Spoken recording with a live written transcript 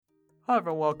Hi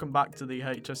everyone, welcome back to the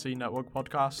HSE Network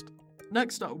podcast.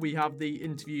 Next up, we have the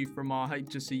interview from our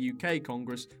HSE UK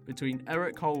Congress between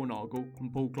Erik Hollnagel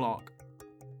and Paul Clark.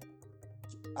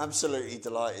 Absolutely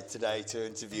delighted today to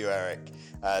interview Erik,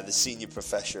 the Senior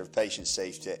Professor of Patient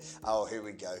Safety. Oh, here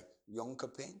we go.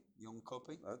 Jönköping?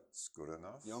 That's good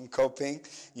enough. Jönköping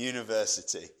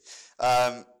University.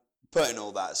 Putting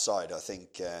all that aside, I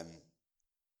think,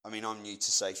 I'm new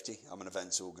to safety. I'm an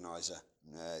events organiser,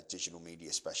 digital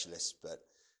media specialist, but,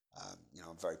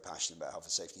 I'm very passionate about health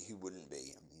and safety. Who wouldn't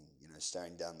be?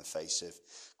 Staring down the face of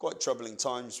quite troubling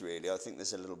times, really. I think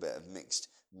there's a little bit of mixed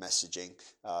messaging,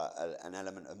 an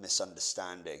element of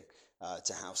misunderstanding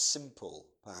to how simple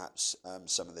perhaps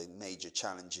some of the major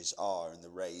challenges are in the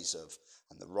rise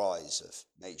of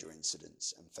major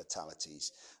incidents and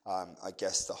fatalities. I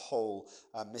guess the whole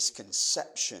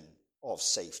misconception of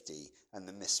safety and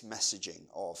the mismessaging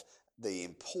of the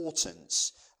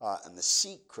importance and the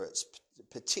secrets,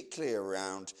 particularly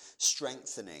around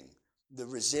strengthening the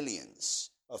resilience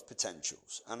of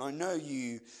potentials. And I know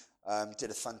you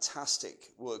did a fantastic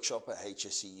workshop at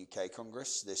HSE UK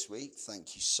Congress this week.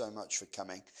 Thank you so much for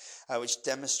coming, which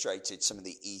demonstrated some of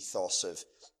the ethos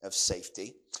of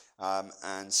safety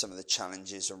and some of the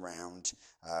challenges around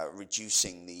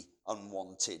reducing the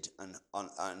unwanted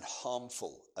and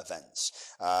harmful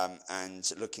events and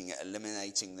looking at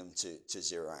eliminating them to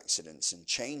zero accidents and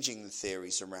changing the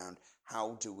theories around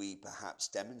how do we perhaps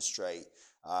demonstrate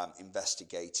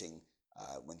investigating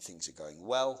when things are going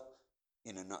well,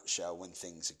 in a nutshell, when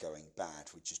things are going bad,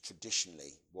 which is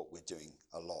traditionally what we're doing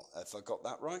a lot. Have I got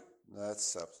that right?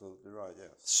 That's absolutely right, yes.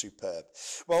 Superb.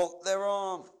 Well, there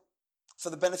are, for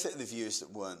the benefit of the viewers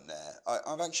that weren't there,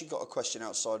 I've actually got a question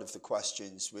outside of the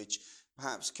questions which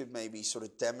perhaps could maybe sort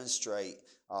of demonstrate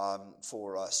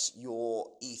for us your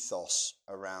ethos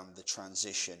around the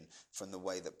transition from the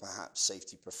way that perhaps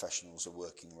safety professionals are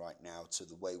working right now to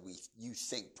the way you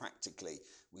think practically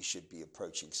we should be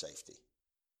approaching safety.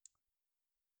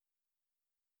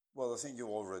 Well, I think you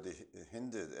already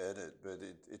hinted at it, but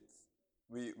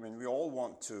we all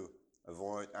want to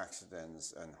avoid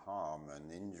accidents and harm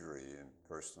and injury, and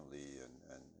personally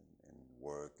and in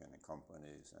work and in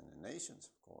companies and in nations,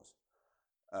 of course.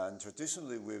 And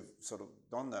traditionally, we've sort of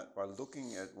done that by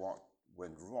looking at what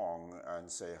went wrong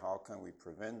and say, how can we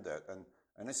prevent that?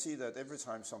 And I see that every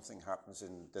time something happens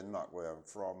in Denmark, where I'm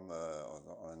from,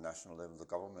 on a national level, the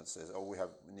government says, we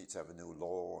need to have a new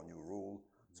law or a new rule,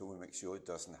 so we make sure it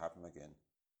doesn't happen again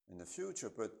in the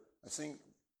future. But I think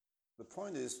the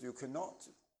point is you cannot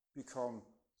become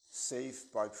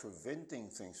safe by preventing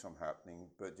things from happening,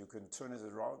 but you can turn it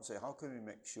around and say, how can we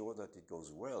make sure that it goes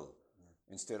well?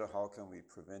 Instead of how can we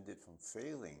prevent it from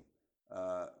failing?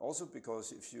 Also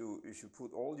because if you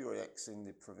put all your eggs in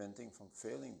the preventing from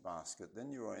failing basket,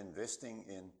 then you are investing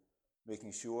in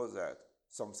making sure that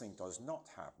something does not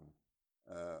happen,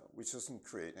 which doesn't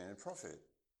create any profit.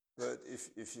 But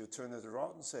if you turn it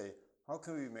around and say, how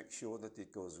can we make sure that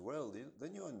it goes well,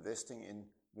 then you're investing in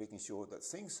making sure that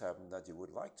things happen that you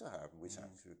would like to happen, which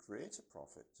actually creates a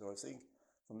profit. So I think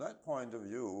from that point of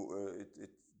view, it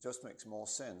just makes more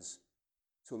sense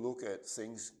to look at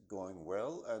things going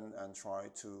well and try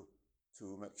to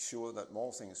make sure that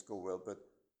more things go well. But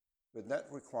that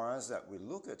requires that we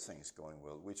look at things going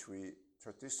well, which we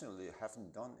traditionally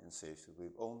haven't done in safety.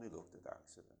 We've only looked at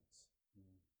accidents.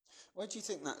 Where do you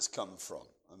think that's come from?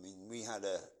 I mean, we had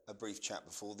a brief chat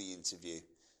before the interview,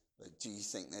 but do you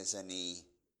think there's any,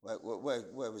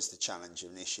 where was the challenge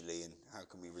initially and how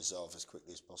can we resolve as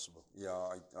quickly as possible?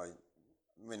 Yeah,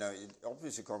 it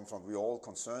obviously comes from we're all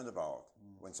concerned about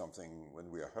when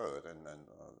we are hurt and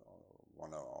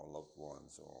one of our loved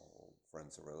ones or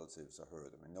friends or relatives are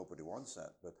hurt. I mean, nobody wants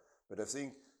that. But I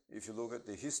think if you look at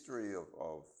the history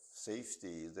of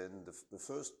safety, then the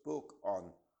first book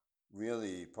on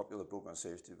really popular book on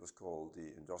safety was called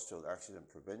The Industrial Accident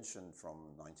Prevention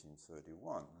from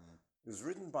 1931. It was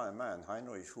written by a man,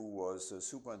 Heinrich, who was a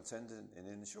superintendent in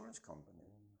an insurance company.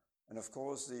 And of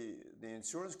course, the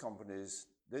insurance companies,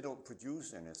 they don't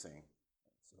produce anything.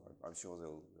 So I'm sure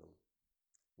they'll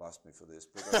blast me for this,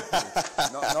 but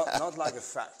not like a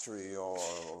factory or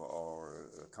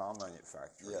a car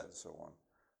manufacturer and so on.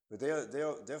 But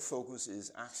their focus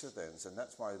is accidents, and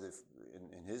that's why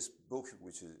in his book,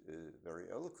 which is very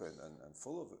eloquent and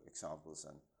full of examples,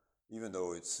 and even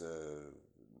though it's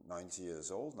 90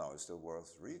 years old now, it's still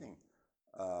worth reading.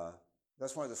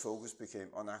 That's why the focus became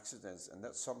on accidents, and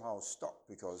that somehow stopped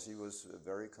because he was a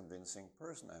very convincing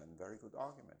person and very good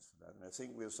arguments for that. And I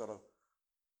think we've sort of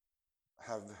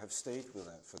have stayed with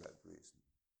that for that reason.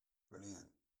 Brilliant.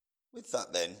 With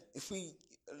that then, if we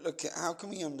look at how can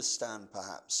we understand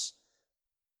perhaps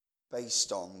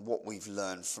based on what we've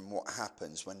learned from what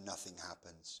happens when nothing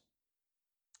happens?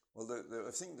 Well,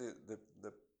 I think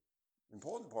the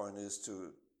important point is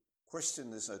to question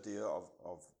this idea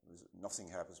of nothing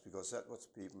happens, because that's what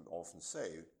people often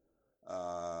say.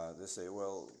 They say,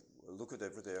 well, look at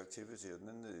everyday activity, and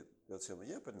then they'll tell me,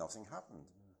 yeah, but nothing happened.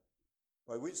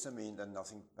 By which they mean that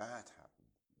nothing bad happened.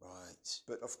 Right.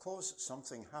 But of course,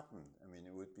 something happened. I mean,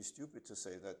 it would be stupid to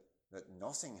say that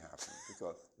nothing happened,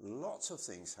 because lots of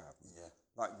things happen. Yeah.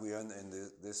 Like we are in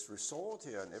this resort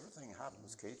here, and everything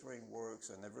happens. Catering works,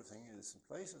 and everything is in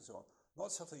place and so on.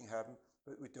 Lots of things happen,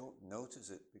 but we don't notice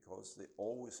it because they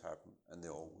always happen and they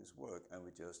always work, and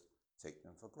we just take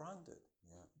them for granted.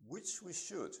 Yeah. Which we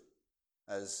should,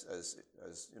 as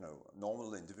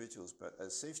normal individuals, but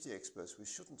as safety experts, we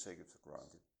shouldn't take it for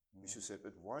granted. We should say,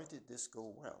 but why did this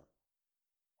go well?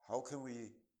 How can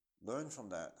we learn from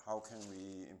that? How can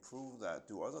we improve that?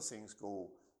 Do other things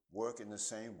work in the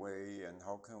same way, and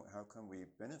how can we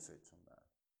benefit from that?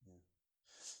 Yeah.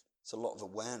 It's a lot of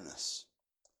awareness.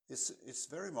 It's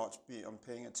very much on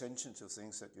paying attention to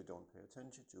things that you don't pay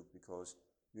attention to, because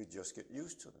you just get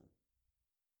used to them.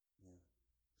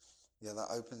 Yeah,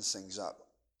 that opens things up.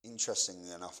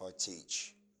 Interestingly enough, I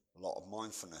teach a lot of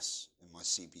mindfulness in my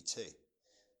CBT,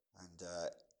 and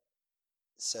it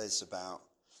says about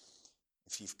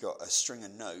if you've got a string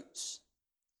of notes,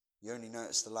 you only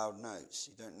notice the loud notes.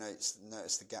 You don't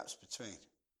notice the gaps between.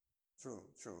 True.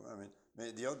 I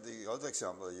mean, the other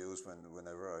example I use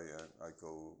whenever I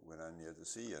go, when I'm near the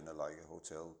sea and I like a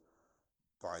hotel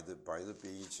by the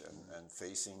beach and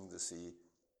facing the sea.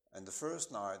 And the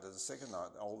first night or the second night,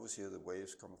 I always hear the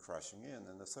waves come crashing in.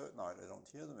 And the third night, I don't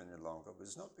hear them any longer. But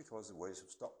it's not because the waves have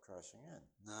stopped crashing in.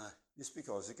 No. It's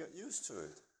because they get used to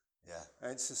it. Yeah.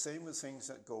 And it's the same with things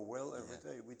that go well every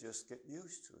day. We just get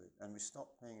used to it, and we stop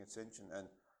paying attention.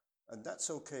 And that's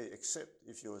okay, except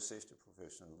if you're a safety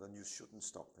professional, then you shouldn't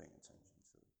stop paying attention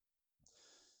to it.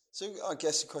 So I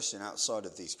guess a question outside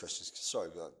of these questions,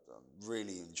 sorry, but I'm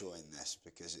really enjoying this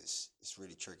because it's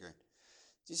really triggering.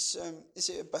 Is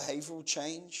it a behavioural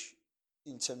change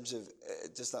in terms of,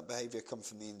 does that behaviour come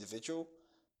from the individual?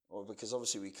 Or because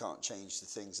obviously we can't change the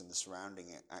things and the surrounding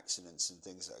accidents and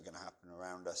things that are going to happen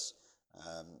around us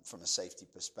from a safety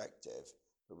perspective,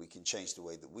 but we can change the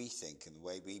way that we think and the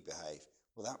way we behave.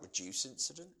 Will that reduce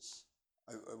incidents?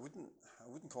 I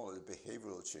wouldn't call it a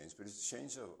behavioural change, but it's a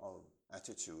change of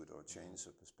attitude or change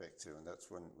of perspective, and that's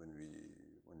when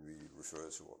we refer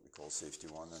to what we call safety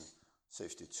 1 and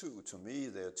safety 2. To me,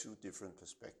 there are two different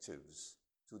perspectives,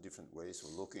 two different ways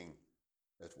of looking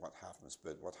at what happens,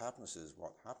 but what happens is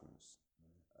what happens.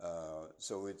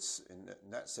 So it's in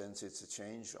that sense, it's a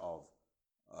change of,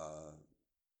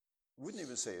 wouldn't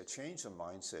even say a change of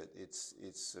mindset.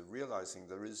 It's realizing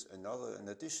there is an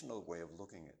additional way of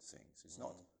looking at things. It's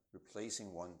not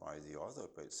replacing one by the other,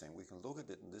 but it's saying we can look at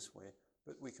it in this way,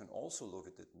 but we can also look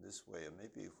at it in this way, and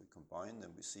maybe if we combine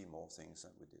them, we see more things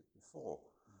than we did before.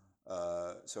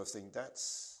 So I think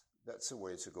that's a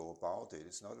way to go about it.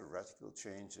 It's not a radical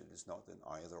change. It is not an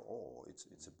either or.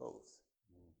 It's a both.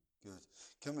 Good.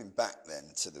 Coming back then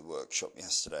to the workshop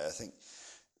yesterday, I think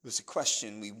it was a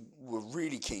question we were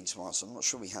really keen to answer. I'm not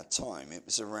sure we had time. It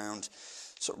was around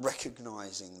sort of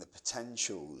recognising the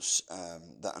potentials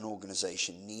that an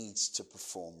organisation needs to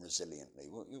perform resiliently.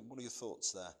 What are your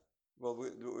thoughts there? Well,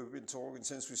 we've been talking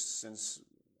since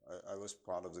I was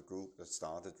part of the group that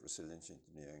started resilience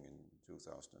engineering in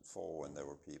 2004, and there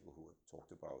were people who had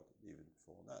talked about it even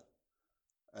before that.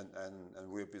 And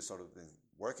we've been sort of been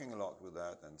working a lot with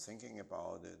that and thinking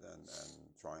about it and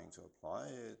trying to apply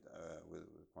it with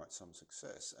quite some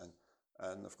success.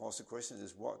 And of course the question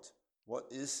is what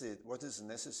is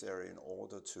necessary in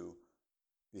order to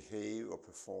behave or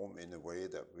perform in a way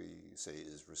that we say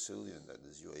is resilient, that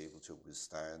is you're able to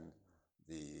withstand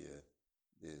the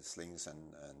slings and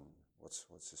what's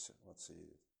the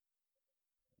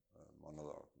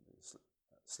monologue?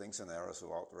 Slings and arrows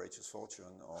of outrageous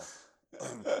fortune, or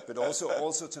but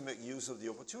also to make use of the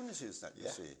opportunities that you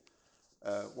see.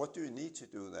 What do you need to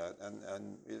do that?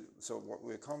 So what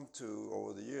we've come to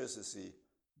over the years is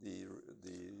the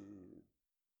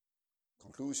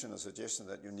conclusion or suggestion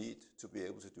that you need to be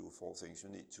able to do 4 things. You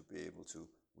need to be able to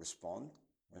respond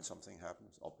when something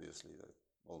happens. Obviously, that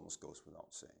almost goes without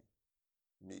saying.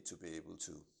 You need to be able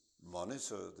to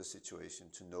monitor the situation,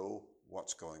 to know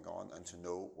what's going on and to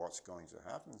know what's going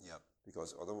to happen. Yep.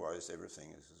 Because otherwise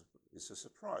everything is a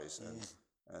surprise.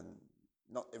 And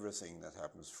not everything that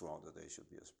happens throughout the day should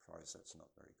be a surprise. That's not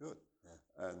very good.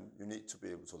 Yeah. And you need to be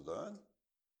able to learn,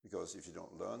 because if you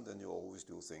don't learn, then you always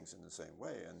do things in the same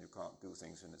way, and you can't do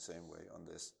things in the same way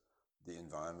unless the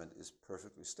environment is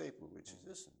perfectly stable, which it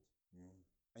isn't.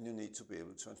 and you need to be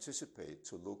able to anticipate,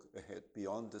 to look ahead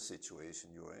beyond the situation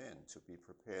you're in, to be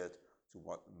prepared to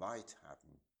what might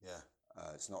happen. Yeah.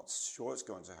 It's not sure it's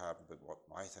going to happen, but what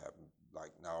might happen.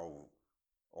 Like now,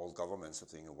 all governments are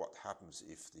thinking, what happens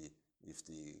if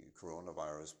the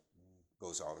coronavirus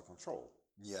goes out of control?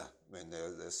 Yeah. When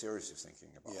they're seriously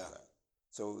thinking about Yeah. that.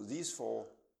 So these four,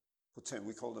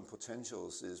 we call them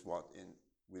potentials, is what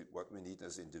we need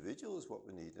as individuals, what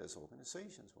we need as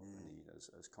organizations, what we need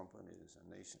as companies and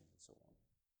nations and so on.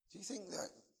 Do you think that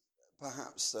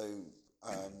perhaps, though,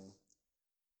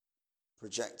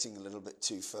 projecting a little bit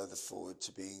too further forward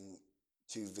to being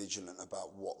too vigilant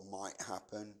about what might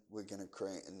happen, we're going to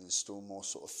create and install more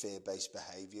sort of fear-based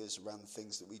behaviours around the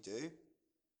things that we do?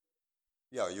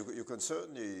 Yeah, you can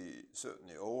certainly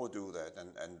overdo that,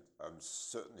 and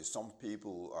certainly some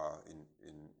people are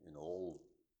in all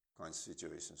kinds of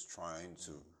situations trying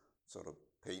to sort of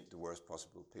paint the worst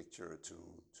possible picture to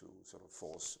sort of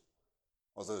force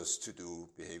others to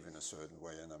behave in a certain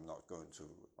way, and I'm not going to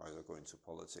either go into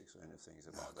politics or anything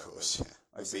about that. Of course,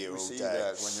 yeah. I think we see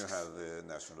that when you have the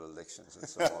national elections and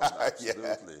so on.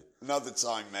 Absolutely. Yeah. Another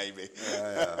time, maybe.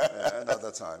 Yeah,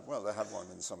 another time. Well, they have one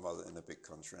in a big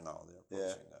country now. They're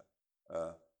approaching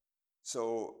that.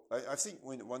 So I think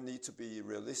one needs to be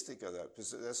realistic at that,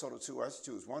 because there's sort of two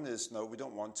attitudes. One is, no, we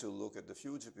don't want to look at the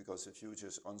future because the future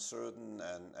is uncertain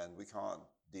and we can't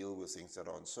deal with things that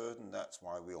are uncertain. That's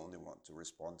why we only want to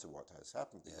respond to what has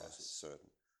happened because it's certain.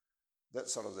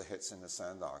 That's sort of the heads in the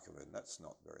sand argument. That's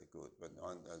not very good. But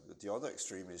the other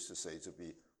extreme is to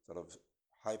be sort of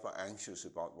hyper anxious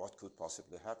about what could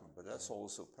possibly happen, but that's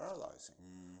also paralyzing.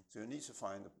 So you need to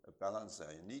find a balance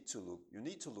there. You need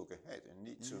to look ahead. You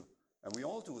need to, and we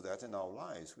all do that in our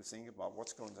lives. We think about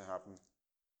what's going to happen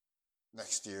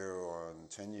next year or in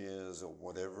 10 years or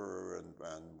whatever,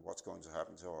 and what's going to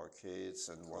happen to our kids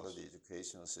and what are the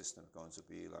educational system going to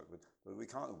be like. But we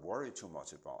can't worry too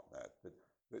much about that.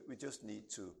 But we just need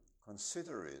to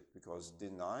consider it, because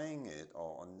denying it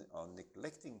or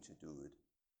neglecting to do it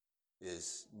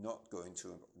is not going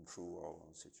to improve our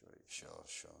own situation.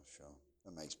 Sure.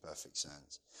 That makes perfect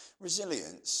sense.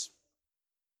 Resilience.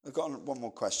 I've got one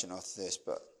more question after this,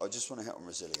 but I just want to hit on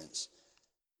resilience.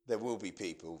 There will be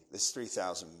people, there's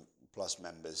 3,000 plus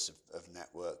members of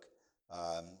Network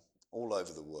all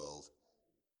over the world.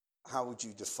 How would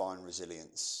you define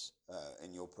resilience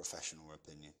in your professional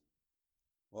opinion?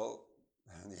 Well,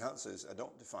 the answer is I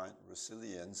don't define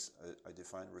resilience, I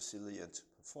define resilient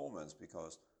performance,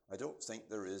 because I don't think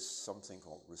there is something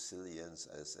called resilience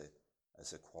as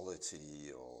a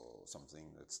quality or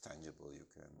something that's tangible you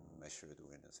can measure, do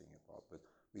anything about. But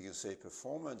we can say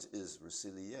performance is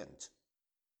resilient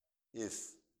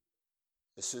if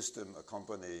a system, a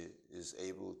company is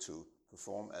able to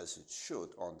perform as it should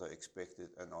under expected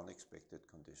and unexpected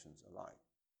conditions alike.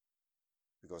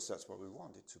 Because that's what we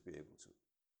want it to be able to.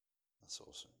 That's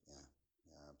awesome.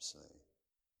 Yeah, absolutely.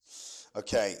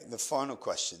 Okay, the final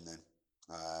question then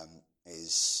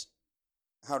is,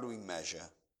 how do we measure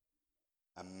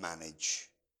and manage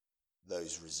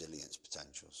those resilience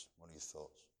potentials? What are your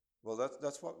thoughts? Well,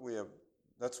 that's what we have.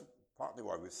 That's partly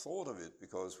why we thought of it,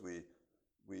 because we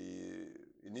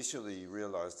initially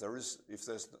realized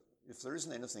if there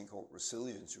isn't anything called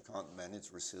resilience, you can't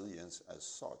manage resilience as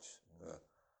such.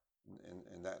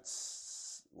 And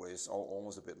that's where it's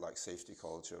almost a bit like safety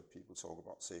culture. People talk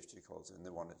about safety culture, and they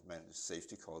want to manage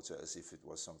safety culture as if it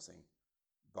was something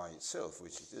by itself,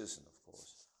 which it isn't, of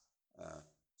course.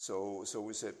 So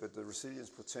we said, but the resilience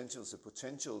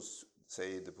potentials,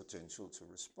 say the potential to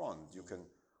respond. You can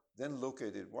then look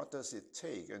at it, what does it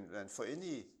take? And for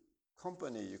any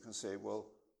company, you can say, well,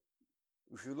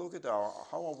 if you look at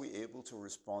how are we able to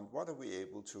respond? What are we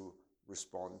able to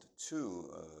respond to?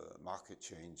 Market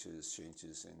changes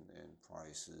in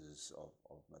prices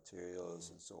of materials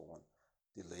and so on,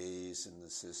 delays in the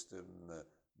system,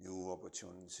 new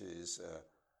opportunities.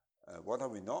 What are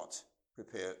we not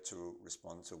prepared to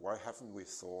respond to? Why haven't we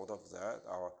thought of that?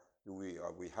 Are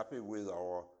we happy with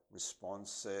our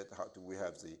response set? How do we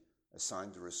have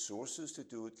assigned the resources to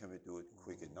do it? Can we do it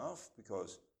quick enough?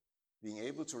 Because being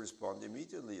able to respond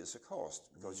immediately is a cost,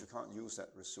 because you can't use that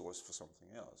resource for something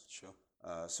else. Sure.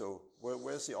 So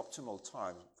where's the optimal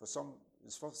time? For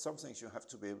some things you have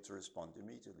to be able to respond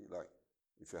immediately. Like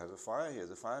if you have a fire here,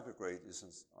 the fire brigade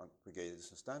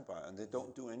is in standby, and they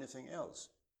don't do anything else.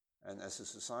 And as a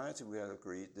society, we have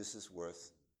agreed this is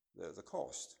worth the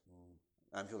cost.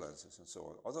 Ambulances and so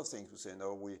on. Other things we say,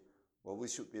 no, we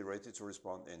should be ready to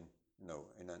respond in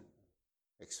an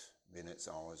X minutes,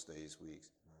 hours, days, weeks.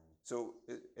 So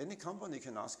any company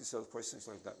can ask itself questions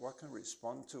like that. What can we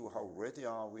respond to? How ready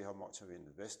are we? How much have we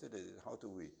invested in it? How do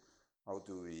How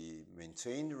do we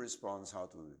maintain the response? How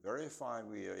do we verify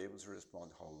we are able to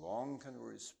respond? How long can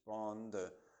we respond?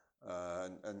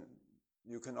 And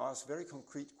you can ask very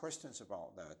concrete questions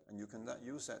about that, and you can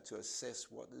use that to assess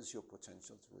what is your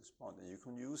potential to respond. And you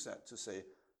can use that to say,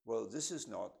 well, this is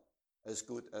not as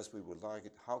good as we would like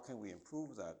it. How can we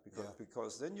improve that?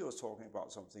 Because then you're talking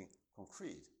about something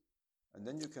concrete. And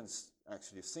then you can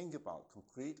actually think about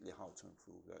concretely how to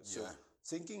improve that. So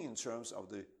thinking in terms of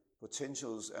the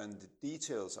potentials and the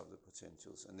details of the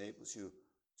potentials enables you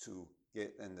to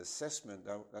get an assessment.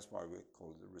 That's why we call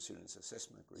it the resilience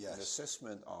assessment group. An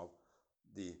assessment of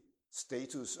the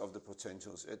status of the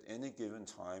potentials at any given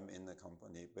time in the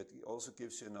company, but it also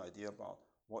gives you an idea about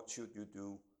what should you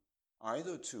do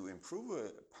either to improve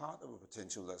a part of a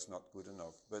potential that's not good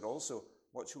enough, but also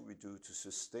what should we do to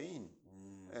sustain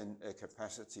a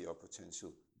capacity or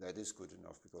potential that is good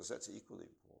enough, because that's equally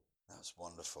important. That's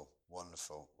wonderful,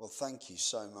 wonderful. Well, thank you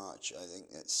so much. I think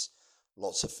it's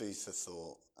lots of food for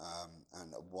thought,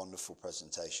 and a wonderful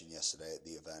presentation yesterday at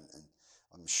the event, and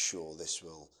I'm sure this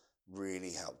will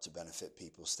really help to benefit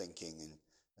people's thinking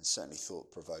and certainly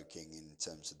thought-provoking in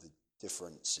terms of the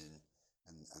difference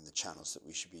and the channels that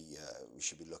we should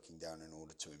be looking down in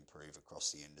order to improve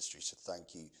across the industry. So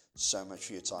thank you so much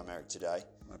for your time, Erik, today.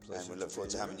 My pleasure. And we look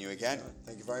forward to having you again.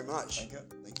 Thank you very much. Thank you.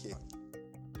 Thank you.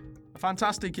 A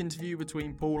fantastic interview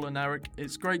between Paul and Erik.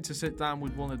 It's great to sit down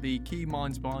with one of the key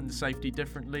minds behind the Safety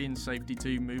Differently and Safety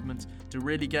 2 movement to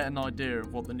really get an idea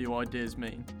of what the new ideas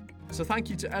mean. So thank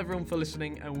you to everyone for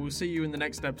listening, and we'll see you in the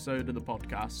next episode of the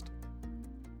podcast.